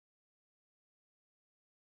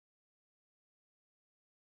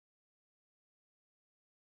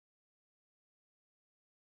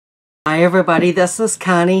Hi everybody, this is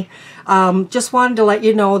Connie. Just wanted to let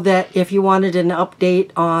you know that if you wanted an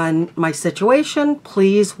update on my situation,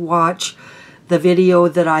 please watch the video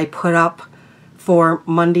that I put up for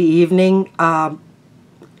Monday evening.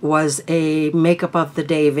 Was a makeup of the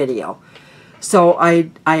day video. So I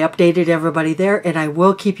updated everybody there, and I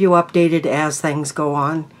will keep you updated as things go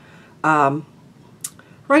on.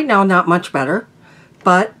 Right now, not much better,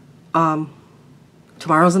 but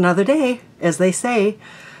tomorrow's another day, as they say.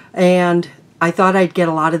 And I thought I'd get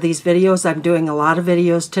a lot of these videos. I'm doing a lot of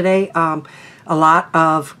videos today. A lot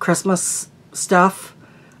of Christmas stuff.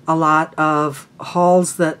 A lot of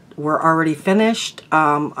hauls that were already finished.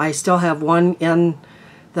 I still have one in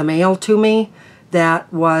the mail to me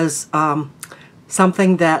that was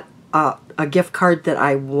something that, a gift card that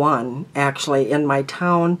I won, actually, in my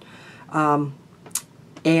town.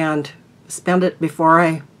 And spent it before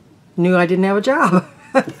I knew I didn't have a job.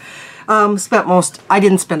 I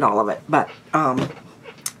didn't spend all of it, but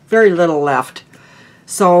very little left.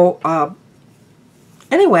 So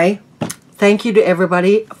anyway, thank you to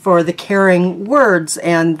everybody for the caring words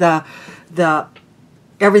and the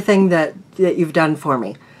everything that you've done for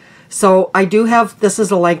me. So I do have, this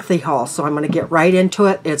is a lengthy haul, so I'm going to get right into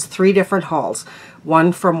it. It's 3 different hauls.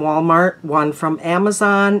 One from Walmart, one from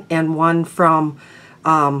Amazon, and one from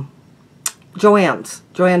Joanns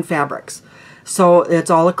Fabrics. So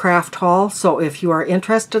it's all a craft haul, so if you are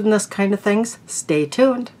interested in this kind of things, stay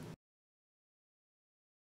tuned.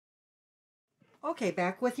 Okay,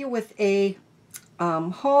 back with you with a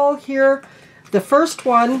haul here. The first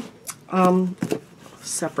one,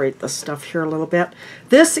 separate the stuff here a little bit.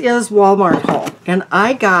 This is Walmart haul, and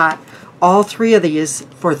I got all 3 of these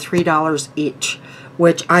for $3 each,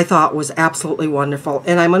 which I thought was absolutely wonderful.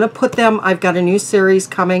 And I'm going to put them, I've got a new series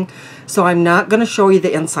coming, so I'm not going to show you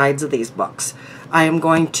the insides of these books. I am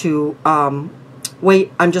going to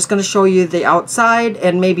wait, I'm just going to show you the outside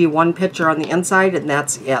and maybe one picture on the inside, and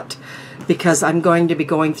that's it, because I'm going to be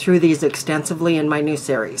going through these extensively in my new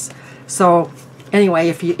series. So anyway,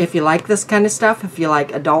 if you like this kind of stuff, if you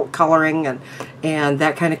like adult coloring and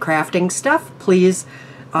that kind of crafting stuff, please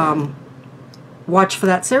watch for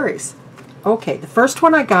that series. Okay, the first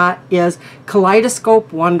one I got is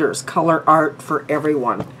Kaleidoscope Wonders Color Art for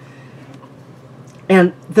Everyone.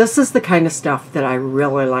 And this is the kind of stuff that I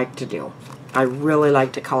really like to do. I really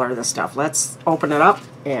like to color this stuff. Let's open it up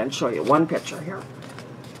and show you one picture here.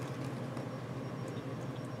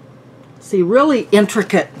 See, really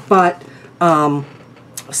intricate but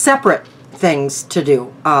separate things to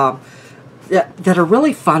do that are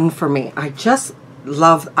really fun for me. I just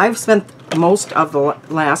love, I've spent most of the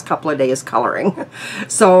last couple of days coloring.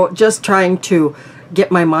 So just trying to get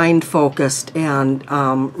my mind focused and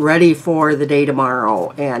ready for the day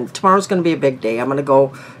tomorrow. And tomorrow's going to be a big day. I'm going to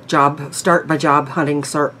go start my job hunting,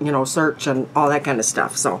 search and all that kind of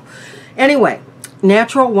stuff. So anyway,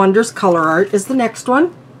 Natural Wonders Color Art is the next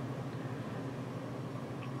one.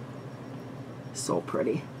 So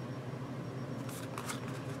pretty.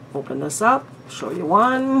 Open this up, show you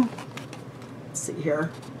one. Let's see here.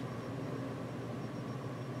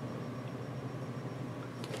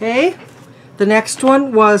 Okay, the next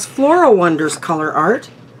one was Floral Wonders Color Art.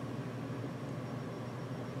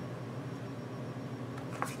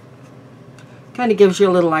 Kind of gives you a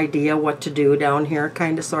little idea what to do down here,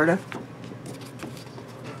 kind of, sort of.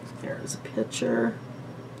 There's a picture.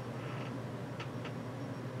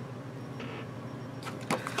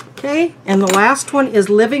 Okay, and the last one is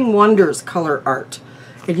Living Wonders Color Art.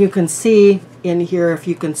 And you can see in here, if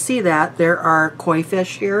you can see that, there are koi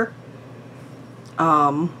fish here.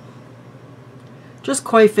 Just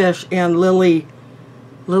koi fish and lily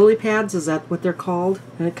pads, is that what they're called?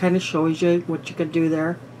 And it kind of shows you what you could do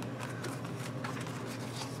there.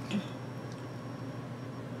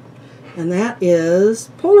 And that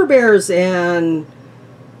is polar bears and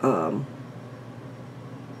I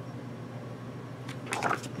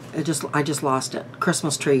just lost it.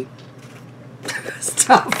 Christmas tree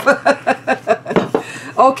stuff.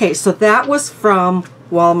 Okay, so that was from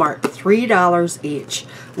Walmart, $3 each,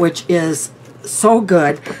 which is so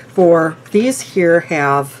good. For these here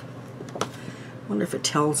have, I wonder if it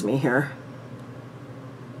tells me here.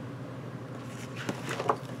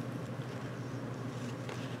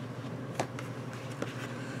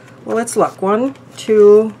 Well, let's look. 1,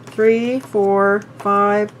 2, 3, 4,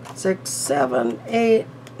 5, 6, 7, 8,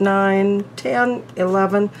 9, 10,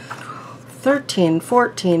 11, 13,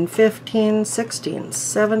 14, 15, 16,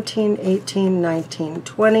 17, 18, 19,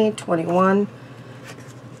 20, 21,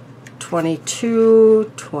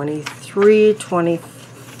 22, 23,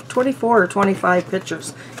 24 or 25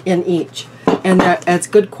 pictures in each. And that's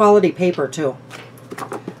good quality paper too.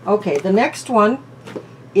 Okay, the next one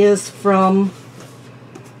is from,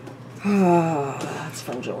 that's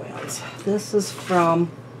from Joanns. This is from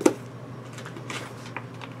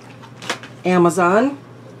Amazon.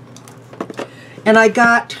 And I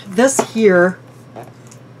got this here.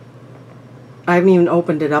 I haven't even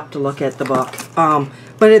opened it up to look at the book.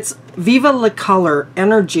 But it's Viva La Color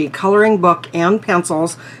Energy Coloring Book and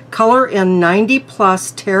Pencils. Color in 90 plus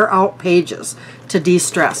tear out pages to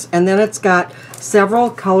de-stress. And then it's got several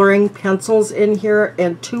coloring pencils in here,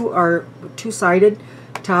 and two are two-sided.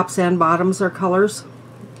 Tops and bottoms are colors,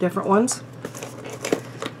 different ones.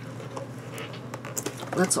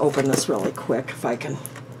 Let's open this really quick if I can.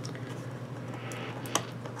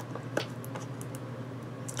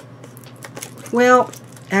 Well,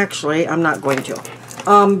 actually, I'm not going to.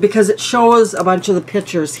 Because it shows a bunch of the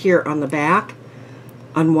pictures here on the back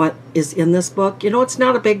on what is in this book. You know, it's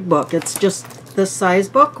not a big book. It's just this size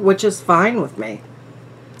book, which is fine with me.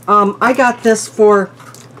 I got this for,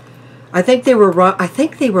 I think they were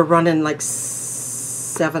running like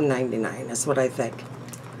 $7.99 is what I think.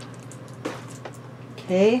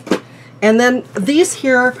 Okay. And then these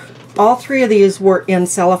here, all three of these were in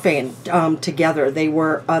cellophane together. They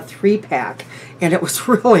were a 3-pack, and it was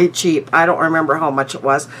really cheap. I don't remember how much it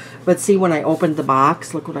was, but see, when I opened the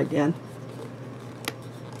box, look what I did.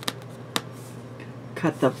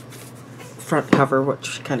 Cut the front cover,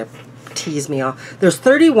 which kind of teased me off. There's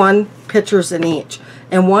 31 pictures in each,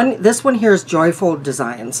 and this one here is Joyful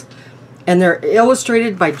Designs, and they're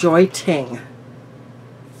illustrated by Joy Ting.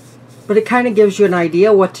 But it kind of gives you an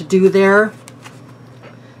idea what to do there.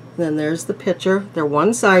 Then there's the picture. They're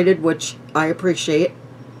one-sided, which I appreciate.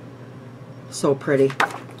 So pretty.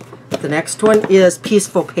 The next one is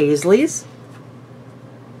Peaceful Paisleys.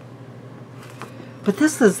 But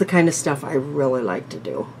this is the kind of stuff I really like to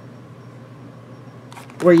do,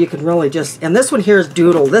 where you can really just, and this one here is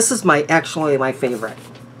Doodle. This is actually my favorite.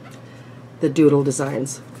 The Doodle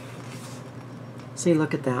designs. See,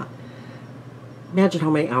 look at that. Imagine how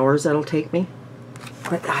many hours that'll take me.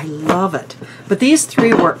 But I love it. But these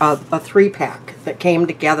three were a 3-pack that came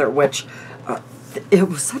together, which it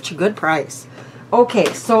was such a good price.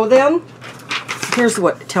 Okay, so then here's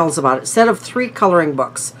what it tells about it. Set of 3 coloring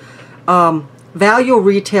books. Value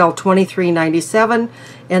retail $23.97,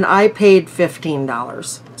 and I paid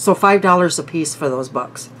 $15. So $5 a piece for those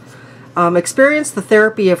books. Experience the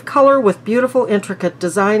therapy of color with beautiful, intricate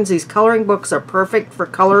designs. These coloring books are perfect for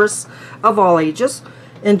colorists of all ages.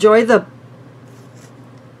 Enjoy the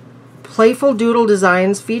playful doodle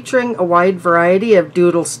designs featuring a wide variety of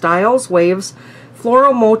doodle styles, waves,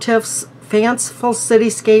 floral motifs, fanciful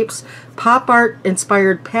cityscapes, pop art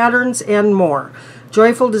inspired patterns, and more.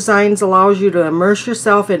 Joyful Designs allows you to immerse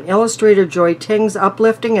yourself in illustrator Joy Ting's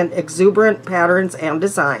uplifting and exuberant patterns and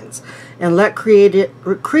designs, and let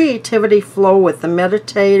creativity flow with the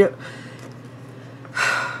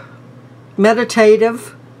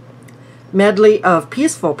meditative medley of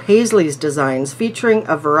Peaceful Paisleys designs, featuring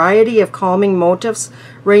a variety of calming motifs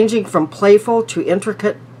ranging from playful to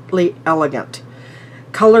intricately elegant.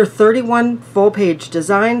 Color 31 full-page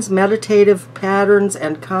designs, meditative patterns,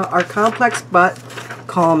 and are complex but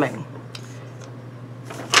calming.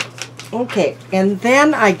 Okay, and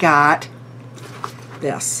then I got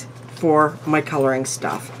this for my coloring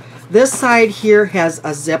stuff. This side here has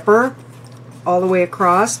a zipper all the way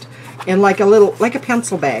across, and like a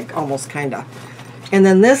pencil bag, almost, kind of. And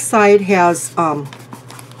then this side has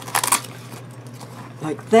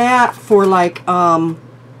like that for like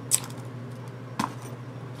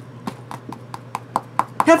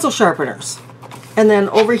pencil sharpeners. And then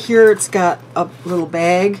over here it's got a little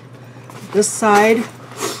bag. This side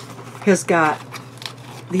has got,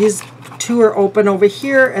 these 2 are open over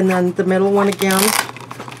here, and then the middle one again.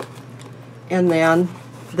 And then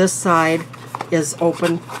this side is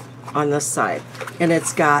open on this side. And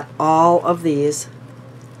it's got all of these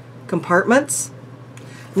compartments.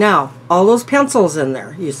 Now, all those pencils in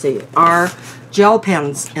there, you see, are gel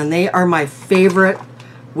pens, and they are my favorite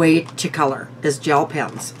way to color, is gel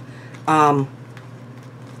pens.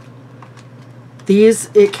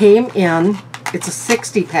 It came in, it's a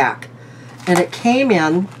 60-pack, and it came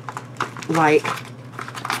in like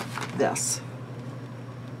this.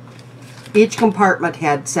 Each compartment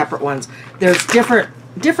had separate ones. There's different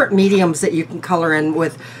mediums that you can color in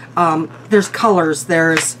with. There's colors,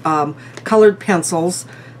 there's colored pencils,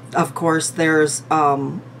 of course, there's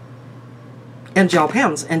and gel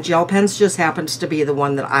pens. And gel pens just happens to be the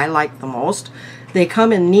one that I like the most. They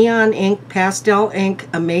come in neon ink, pastel ink,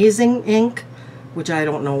 amazing ink, which I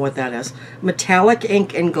don't know what that is, metallic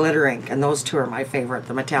ink, and glitter ink. And those 2 are my favorite,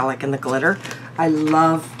 the metallic and the glitter. I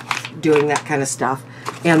love doing that kind of stuff.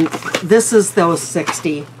 And this is those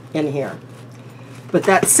 60 in here. But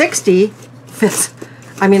that 60 fits,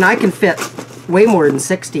 I mean, I can fit way more than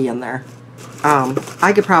 60 in there.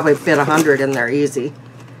 I could probably fit 100 in there easy.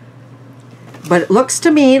 But it looks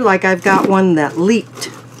to me like I've got one that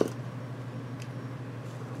leaked,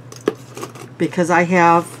 because I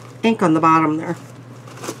have ink on the bottom there,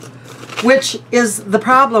 which is the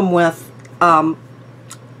problem with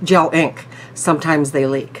gel ink. Sometimes they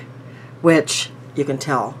leak, which you can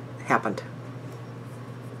tell happened.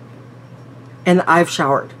 And I've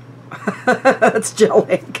showered. It's gel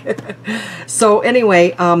ink. So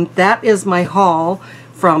anyway, that is my haul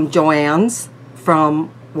from Joanns,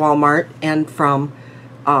 from Walmart, and from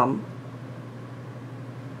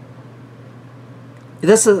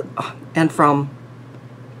from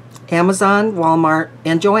Amazon, Walmart,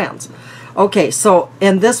 and Joanns. Okay, so,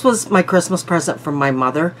 and this was my Christmas present from my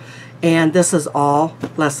mother, and this is all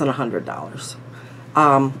less than $100.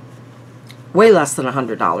 Way less than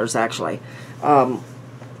 $100, actually.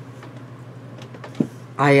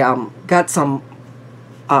 I got some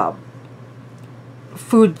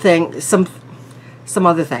food thing, some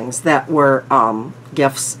other things that were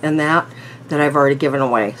gifts and that I've already given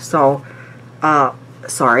away. So,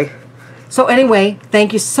 sorry. So anyway,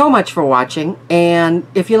 thank you so much for watching, and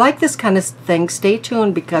if you like this kind of thing, stay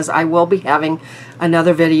tuned, because I will be having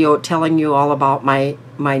another video telling you all about my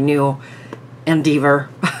new endeavor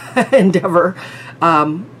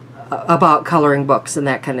about coloring books and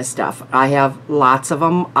that kind of stuff. I have lots of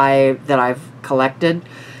them that I've collected,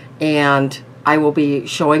 and I will be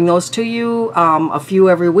showing those to you, a few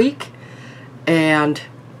every week, and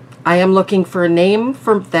I am looking for a name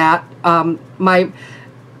for that.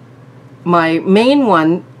 My main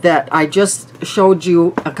one that I just showed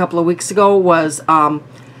you a couple of weeks ago was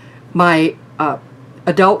my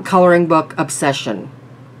adult coloring book obsession.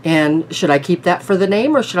 And should I keep that for the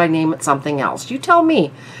name, or should I name it something else? You tell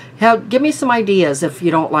me. Give me some ideas if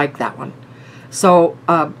you don't like that one. So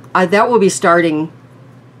that will be starting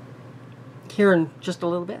here in just a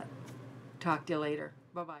little bit. Talk to you later.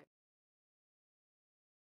 Bye-bye.